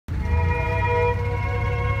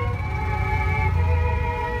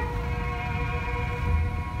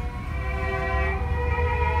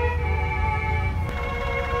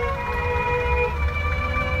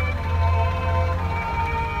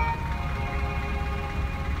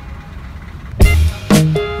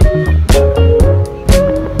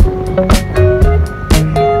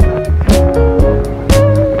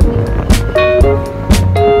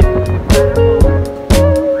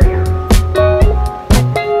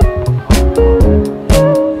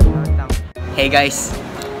Hey guys.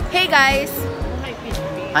 Hey guys.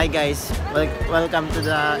 Hi guys. Welcome to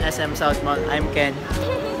the SM South Mall. I'm Ken.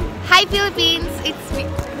 Hi Philippines. It's me.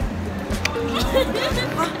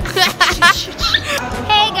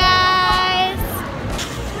 Hey guys.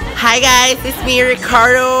 Hi guys, it's me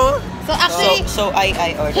Ricardo. So actually,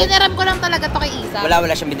 I ordered. hinaram ko lang talaga to kay Isa. Wala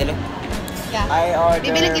siya binili. Yeah. I ordered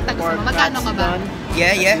Bibili kita, gusto mo? Magkano ka ba?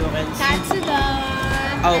 Yeah.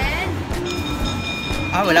 Katsudon. Oh.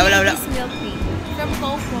 Wala. This milk tea from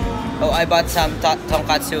Coco. Oh, I bought some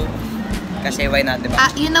tonkatsu. Kasi why not, diba?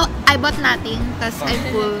 You know, I bought nothing because I'm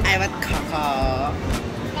full. I want Coco.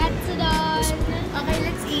 Katsudon. Okay,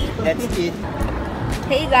 let's eat. Let's eat.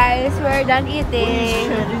 Hey guys, we're done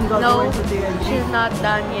eating. No, she's not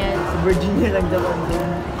done yet. Virginia lang daw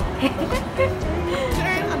din.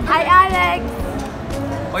 Hi Alex!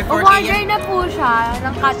 Oy, Order na po siya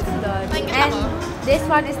ng katsudon. And this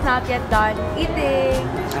one is not yet done eating.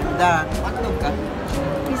 I'm done. Matulog ka?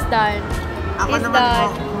 He's done. Ako He's naman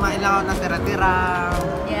done. kumain lang ako ng tira-tira.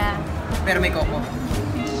 Yeah. Pero may coco.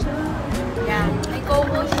 Yeah. May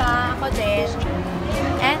coco siya. Ako din.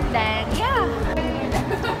 And then, yeah.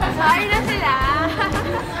 Sorry na sila.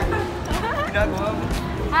 Ginagawa mo.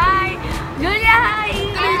 Hi! Julia, hi!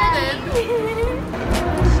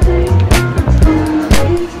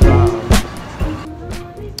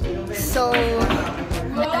 So,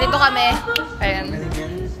 dito kami. Ayan.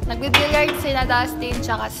 Nagbe-billiard sila Dustine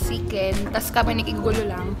tsaka si Ken. Tapos kami nakigulo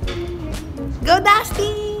lang. Go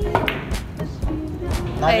Dustine!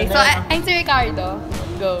 Okay, so I'm si Ricardo.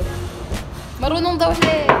 Go. Marunong daw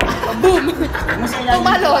siya eh. Boom!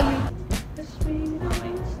 Tumalon!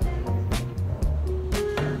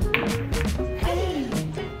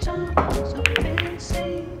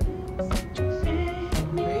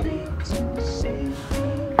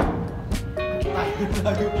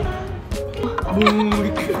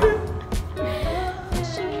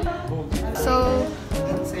 So,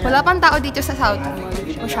 wala pang tao dito sa South Mall.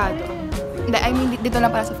 Masyado. Hindi, I mean, dito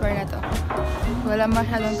lang pala sa floor na to. Wala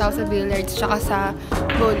masyadong tao sa billiards tsaka sa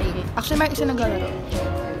bowling. Actually, may isa naglalaro.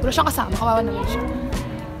 Wala siyang kasama, kawawa naman siya.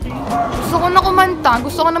 Gusto ko na kumanta,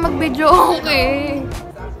 gusto ko na mag-video, okay.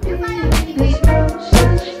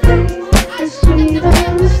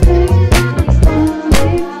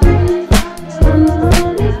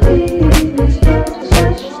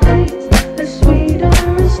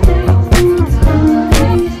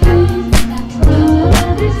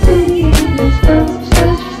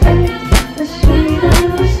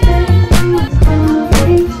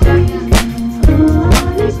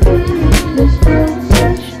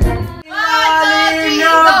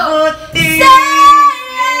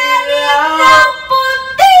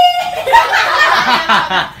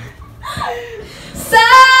 Sa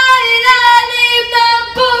ilalim ng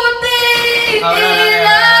puting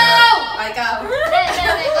ilaw! Ikaw!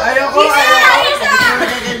 Ayoko! Sa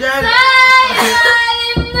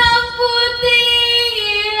ilalim ng puting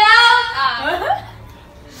ilaw!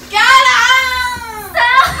 Galang!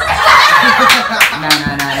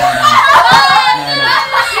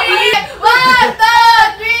 One, two,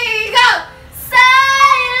 three, go! Sa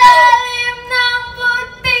ilalim ng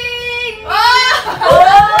puting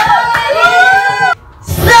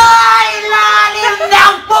Sa ilalim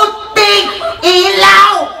ng puting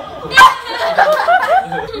ilaw!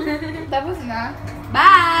 Tapos na.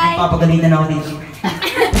 Bye! Papagalitan ako dito.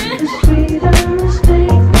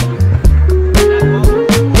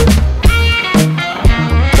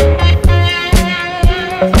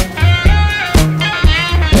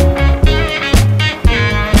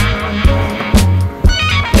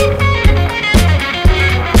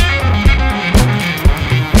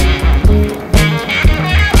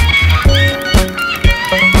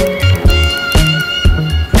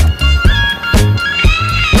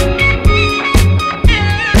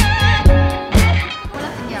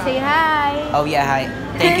 Say hi! Oh yeah, hi.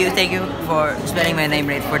 Thank you for spelling my name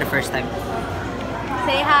right for the first time.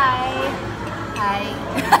 Say hi! Hi!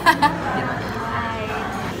 Hi!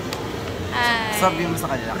 Hi! Sabi mo sa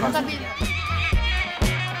kanila. Sabi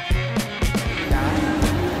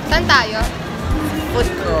saan tayo? Food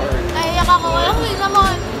court. Naiyak ako. Walang hindi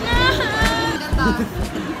naman.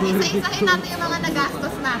 Isa-isahin natin yung mga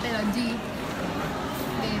nagastos natin. G.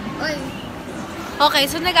 Uy. Okay,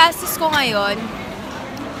 so nagastos ko ngayon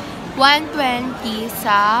 120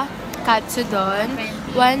 sa katsudon,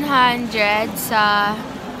 100 sa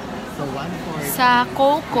So 140. sa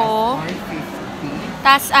Coco, 450.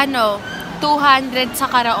 tas 200 sa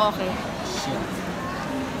karaoke.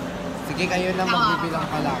 Sige, kayo lang magbibilang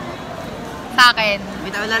pa lang. Sa akin.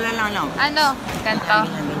 Wait, wala lang. Ganto.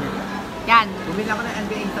 Yan. Bumili ako ng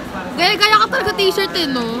NBA Intax para sa Gaya ka talaga t-shirt eh,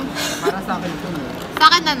 no? para sa akin ito. Sa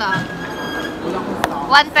akin ano? Wala kong stock.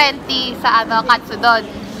 120 sa ano, katsudon.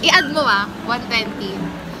 I-add mo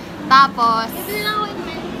 120. Tapos,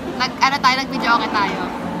 nag-video okay tayo.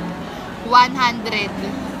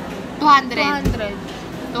 100.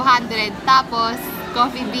 200. 200. Tapos,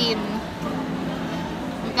 coffee bean.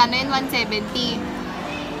 Magkano yun? 170.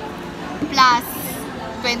 Plus,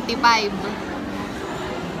 25.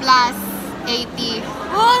 Plus, 80.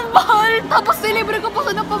 Oh, mahal! Tapos, nilibre ko pa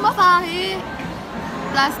sa ng pamasahe.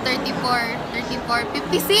 Plus, 34.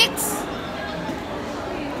 56!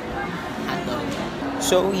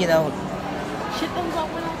 So, you know, Shit, ang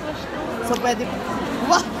gwapo ng crush ko. So, pwede.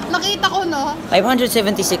 Wah! Nakita ko, no?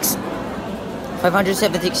 576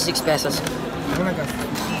 pesos.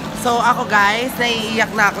 So ako guys, naiiyak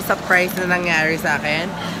na ako sa price na nangyari sa akin.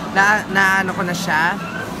 Na ano ko na siya.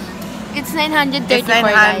 It's 934, It's guys.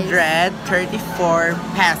 934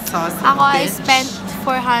 pesos. Ako, I bitch. spent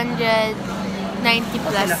 490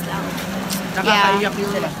 plus lang. Nakakaiyak yung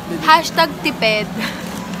Hashtag tipid.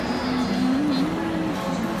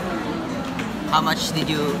 How much did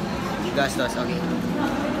you gastos? Okay.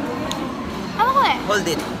 Ano ko eh? Hold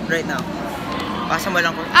it right now. Pasa mo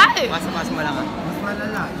lang ko. Ay! Pasa mo lang ka. Mas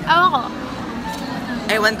malala. Ewan ko.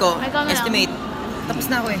 Ewan ko. Ikaw na lang. Estimate.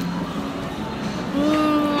 Tapos na ako eh.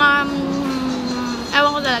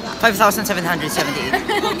 Ewan ko talaga. 5,778.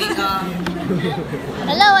 Okay,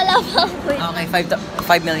 Wala pa ako eh. okay, 5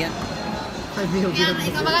 million.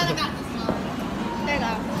 Ikaw magkano gastos mo?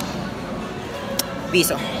 Teka.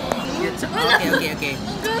 Piso. Okay.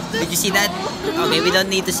 Did you see that? Okay, we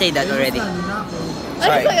don't need to say that already.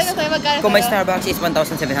 Sorry. Ano sa'yo? Magkano Kung may sa'yo? Starbucks is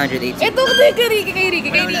 1,780. Ito, kay Ricky.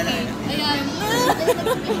 Wala. Ayan.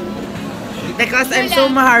 Because I'm so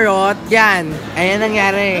maharot. Yan. Ayan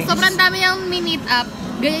nangyari. Sobrang dami yung minute up.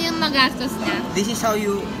 Ganyan yung magastos niya. This is how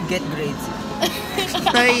you get grades.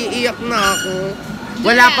 Naiiyak na ako.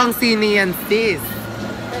 Wala pang sine yan, sis.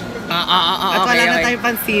 At wala na tayong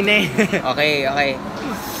pang sine. Okay.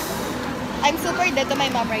 I'm super dead to my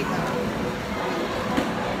mom right now.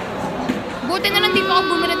 Buti na lang di pa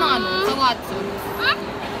ako bumili ng sa Watson.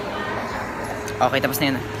 Okay, tapos na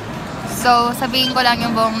yun. So, sabihin ko lang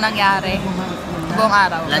yung buong nangyari. Buong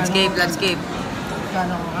araw. Landscape.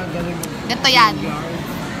 Ganito yan.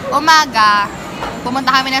 Umaga, pumunta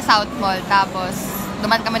kami ng South Mall. Tapos,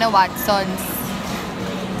 duman kami ng Watsons.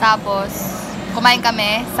 Tapos, kumain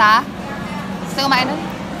kami sa... Saan kumain nun?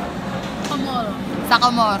 Sa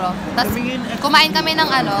Komoro. Tapos, kumain kami ng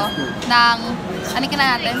ano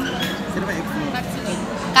kina natin?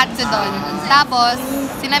 Katsudon. Tapos,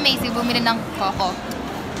 sina Macy bumili ng Coco.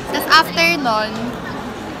 Tapos, after nun,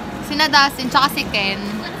 sina Dustine tsaka si Ken,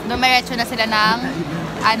 dumiretso na sila ng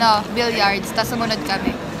billiards. Tapos, sumunod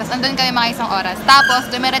kami. Tapos, andun kami mga isang oras. Tapos,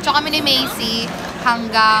 dumiretso kami ni Macy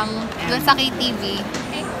hanggang dun sa KTV.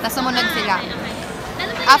 Tapos, sumunod sila.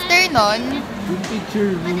 After nun,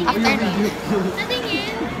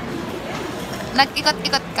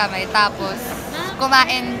 nag-ikot-ikot kami. Tapos,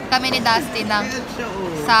 kumain kami ni Dustine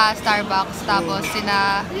sa Starbucks. Tapos,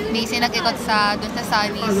 sina Macy nag-ikot dun sa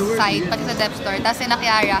Sunny's side, pati sa Dep Store. Tapos, sina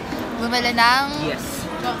Kiara, bumili ng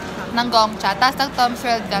gongcha. Tapos, nag-Tom's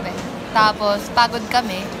World kami. Tapos, pagod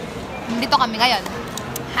kami. Dito kami ngayon.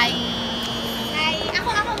 Hi! Ako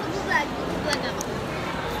mag-vlog. Mag-vlog ako.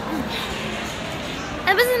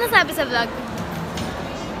 Ano ba sinasabi sa vlog?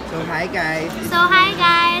 So, hi guys. So, hi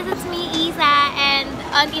guys! It's me, Isa. And,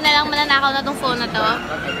 unti na lang mananakaw na tong phone na to.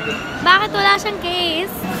 Bakit wala siyang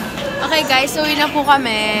case? Okay guys, so uwi na po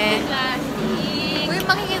kami. Plastic. Uy,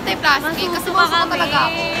 makikita yung plastic. Kasi Masusuka masuka kami.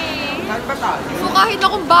 talaga ako. Sukahin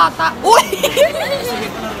akong bata. Uy!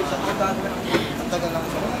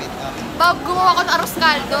 Bob, gumawa ko ng arroz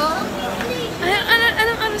caldo.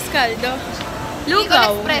 Anong arroz caldo?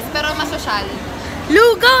 Lugaw. Express, pero masosyal.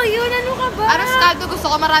 Lugaw! Yun! Ano ka ba? Arroz caldo, gusto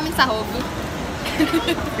ko maraming sahog.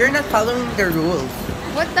 You're not following the rules.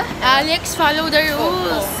 What the? Alex, follow the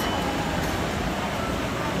rules.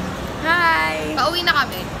 Hi! Pauwi na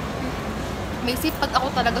kami. May sip pag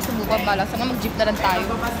ako talaga sumubang bala. Sana mag-jeep na lang tayo.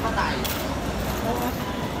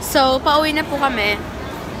 So, pauwi na po kami.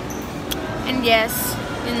 And yes,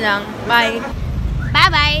 yun lang. Bye!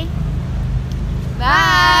 Bye-bye!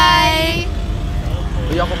 Bye!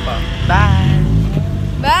 Uy, ako pa. Bye!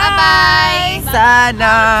 Bye-bye!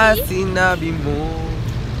 Sana sinabi mo.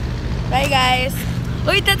 Bye guys!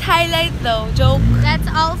 Uy, that highlight though. Joke. That's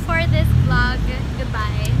all for this vlog.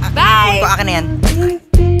 Goodbye. Bye! Akin na yan.